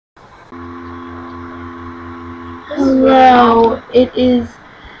Hello, it is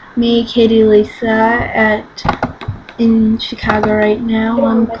me, Katie Lisa, in Chicago right now.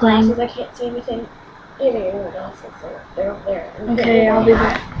 I'm playing. I can't see anything. Your glasses, they're over there. Okay, I'll be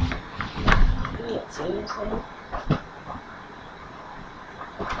back. You can't see anything.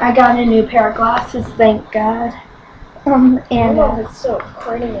 I got a new pair of glasses, thank God. I don't know if it's still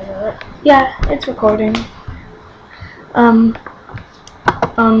recording or not. Yeah, it's recording.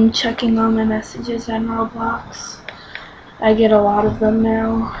 Checking all my messages on Roblox. I get a lot of them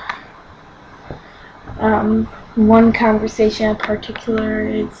now. One conversation in particular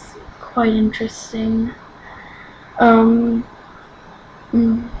is quite interesting. We're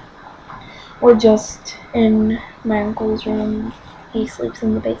just in my uncle's room. He sleeps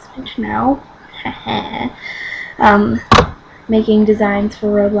in the basement now. Making designs for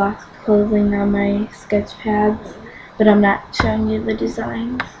Roblox clothing on my sketch pads, but I'm not showing you the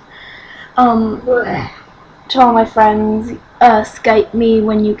designs. To all my friends, Skype me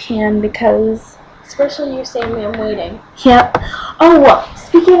when you can, because especially you, Sammy, I'm waiting. Yep. Oh,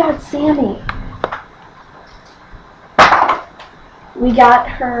 speaking of Sammy, we got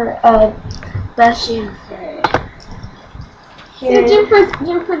her best. Here.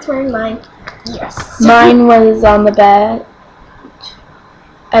 Jimford's wearing mine. Yes. Mine was on the bed.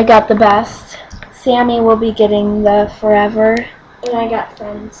 I got the best. Sammy will be getting the Forever. And I got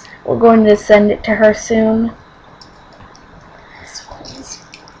Friends. We're going to send it to her soon.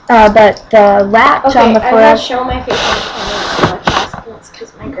 But the latch on the Forever. I will show my Facebook on podcast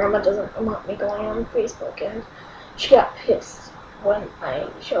because my grandma doesn't want me going on Facebook, and she got pissed when I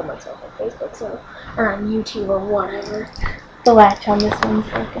show myself on Facebook, or on YouTube or whatever. The latch on this one's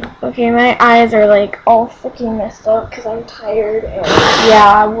broken. Okay, my eyes are like all freaking messed up because I'm tired, and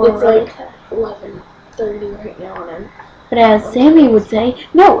yeah, it's like 11:30 right now, and but as Sammy would say,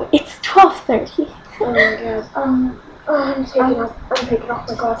 no, it's 12:30. Oh my God. I'm taking off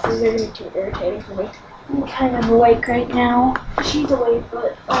my glasses. They're gonna be too irritating for me. I'm kind of awake right now. She's awake,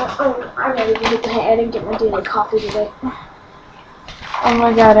 but I'm ready to hit the head and get my daily coffee today. Oh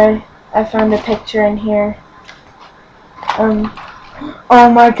my God, I found a picture in here. Oh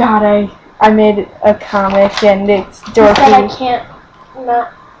my God, I made a comic and it's Dorothy. I can't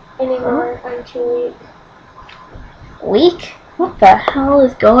not anymore. I'm too weak. Weak? What the hell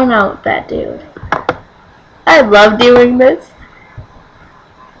is going on with that dude? I love doing this.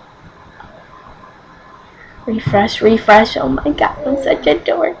 Refresh. Oh my God, I'm such a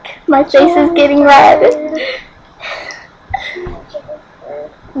dork. My face is getting red.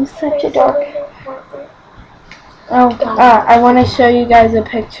 I'm such a dork. Oh, I want to show you guys a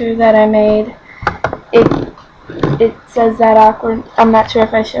picture that I made. It says that awkward. I'm not sure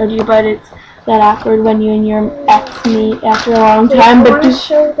if I showed you, but it's that awkward when you and your ex meet after a long time. I want to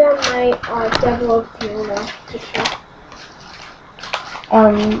show them my Devil of Fiona picture.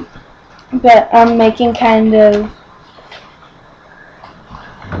 But I'm making kind of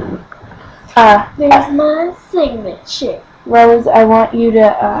there's my signature. Rose, I want you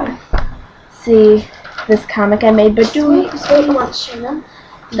to see this comic I made, but do Wait, I want to show them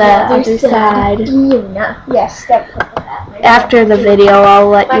the other side. Fiona. Yes, that. After the video, I'll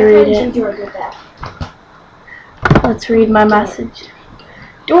let you read it. Enjoyed with that. Let's read my message.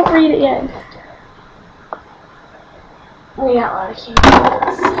 Don't read it yet. Read out loud. I can't do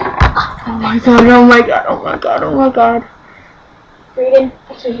this. Oh my God! Oh my God! Oh my God! Oh my God! Read it.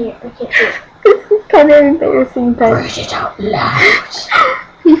 I can't hear. I can't hear. This is kind of embarrassing, but read it out loud.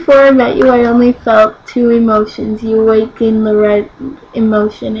 Before I met you, I only felt two emotions. You awakened the red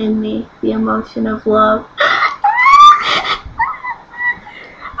emotion in me, the emotion of love.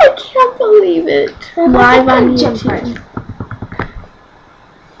 I can't believe it. Live on YouTube.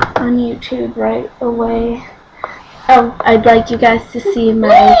 On YouTube right away. Oh, I'd like you guys to see my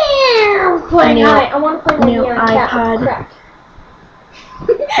new iPod.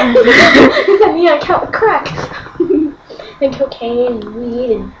 The neon cat with crack. And cocaine and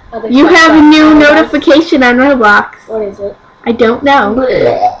weed and other You have a new notification on Roblox. What is it? I don't know.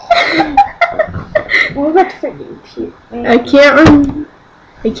 We're about to freaking puke. I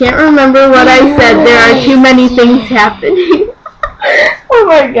can't remember what I said. There are too many things happening. Oh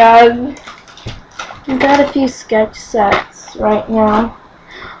my God. I've got a few sketch sets right now.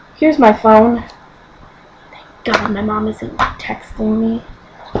 Here's my phone. Thank God my mom isn't texting me.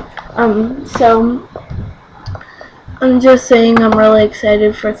 So I'm just saying I'm really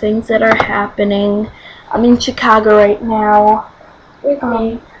excited for things that are happening. I'm in Chicago right now. With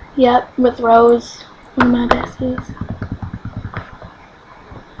me? Yep, with Rose, one of my besties.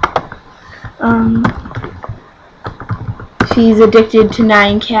 She's addicted to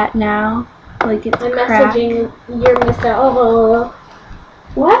 9 Cat now. Like it's I'm cracked. messaging your Mr. Oh.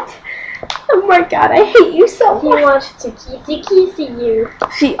 What? Oh my god, I hate you so He much. wants to keep kissing you.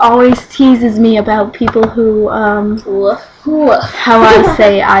 She always teases me about people who, Woof, woof. how I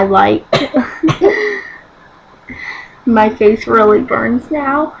say I like. My face really burns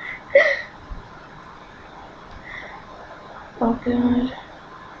now. Oh god.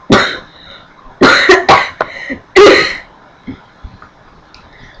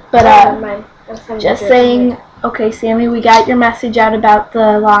 But just saying, okay, Sammy, we got your message out about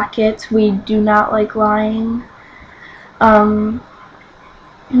the lockets. We do not like lying.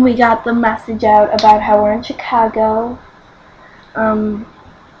 We got the message out about how we're in Chicago. Oh,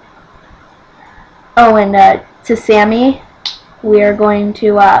 and to Sammy, we are going to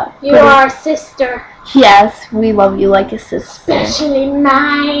You are our sister. Yes, we love you like a sister. Especially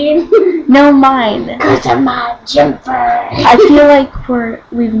mine. No, mine. Cause of my jumper. I feel like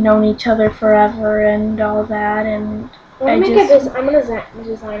we've known each other forever and all that, and I'm gonna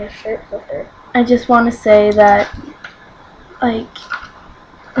design a shirt for her. I just want to say that, like,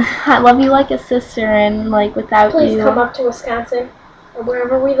 I love you like a sister, and like without Please you. come up to Wisconsin or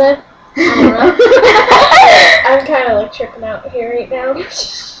wherever we live. I don't know. I'm kind of like tripping out here right now.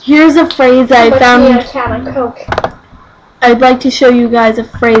 Here's a phrase I found. A can of Coke. I'd like to show you guys a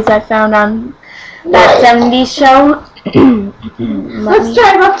phrase I found on that 70s show. Let's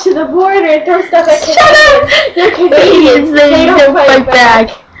drive up to the border and throw stuff at Canadians. They're Canadians. They don't fight back.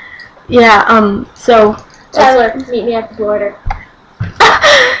 Yeah, so Tyler, meet me at the border.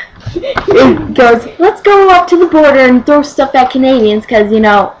 It goes, let's go up to the border and throw stuff at Canadians because, you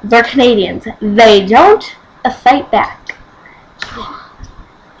know, they're Canadians. They don't fight back.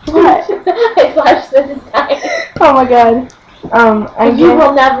 What? I flashed the design. Oh my god. You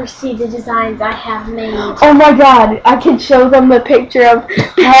will never see the designs I have made. Oh my god, I can show them the picture of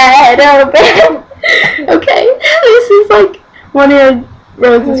Pedo Bear. Okay, this is like one of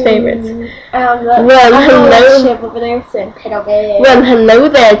Rose's favorites. Well, hello. Over there saying Pedo Bear. Well, hello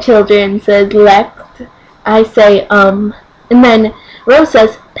there, children, says Lex. I say, and then Rose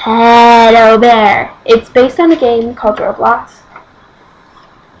says, Pedo Bear. It's based on a game called Roblox.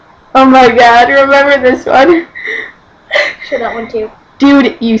 Oh my god, remember this one? Show that one too.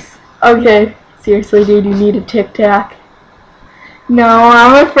 Dude, okay. Seriously, dude, you need a Tic Tac. No,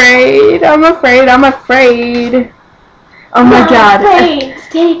 I'm afraid. I'm afraid. Oh my god.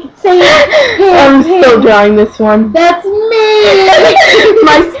 Say it. I'm still drawing this one. That's me!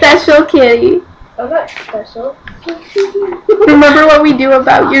 My special kitty. I'm not special. Remember what we do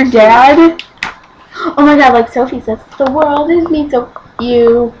about your dad? Oh my god, like Sophie says, the world is me, so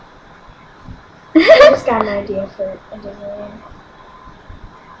you. I just got an idea for a design.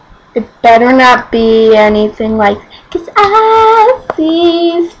 It better not be anything like, 'cause I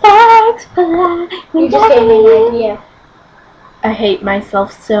see sparks fly. You just gave me an idea. I hate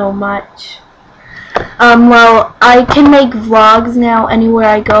myself so much. Well, I can make vlogs now anywhere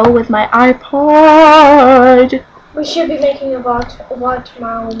I go with my iPod. We should be making a vlog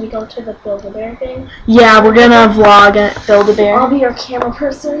tomorrow when we go to the Build-A-Bear thing. Yeah, we're gonna vlog at Build-A-Bear. I'll be your camera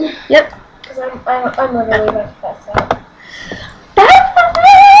person. Yep. Because I'm literally about to pass out.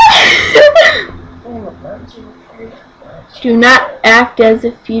 Do not act as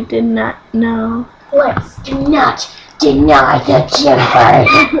if you did not know. Let's do not deny the Jibber.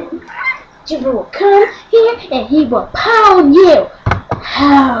 Jibber will come here and he will pound you.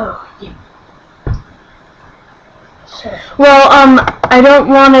 Pound you. Shut up. Well, I don't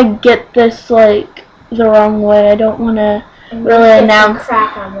want to get this, like, the wrong way. I don't want to really announce.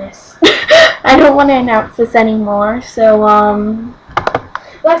 Crack on this. I don't want to announce this anymore, so,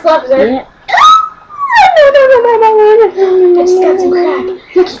 Lex Lobster. yeah. I just got some crack.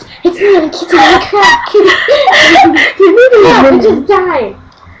 Look, it's me and Kitty and crack. I just died.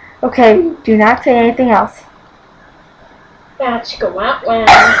 Okay, do not say anything else. That's go out when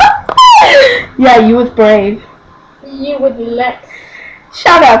Yeah, you with Brave. you would Lex.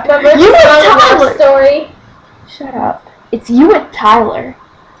 Shut up. Remember You with the Tyler. story? Shut up. It's you with Tyler.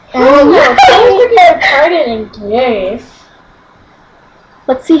 Oh no, Tyler's getting retarded and gay.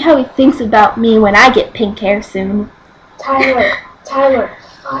 Let's see how he thinks about me when I get pink hair soon. Tyler,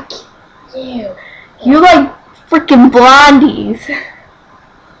 fuck you. You like freaking blondies.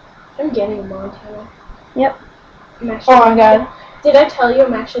 I'm getting blonde hair. Yep. Oh my god. Did I tell you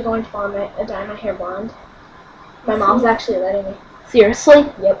I'm actually going to dye my hair blonde? My mom's actually letting me.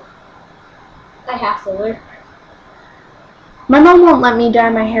 Seriously? Yep. I hassled her. My mom won't let me dye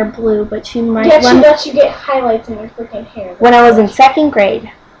my hair blue, but she might Yeah, let she me. lets you get highlights in your freaking hair. When I was in 2nd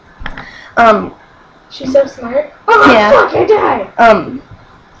grade. She's so smart. Oh, Yeah. fuck, I died.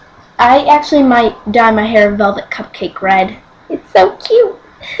 I actually might dye my hair velvet cupcake red. It's so cute.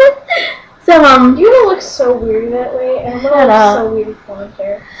 So You're gonna look so weird that way, and I'm gonna look so weird with blonde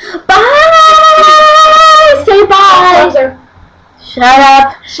hair. Bye. Say bye. Shut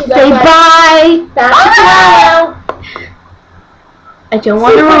up. Say bye. Bye. I don't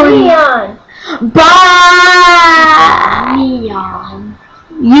want to ruin you. Bye. Neon.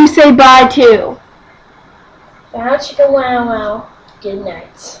 You say bye too. Bow chicka wow wow. Good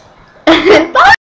night. Bye.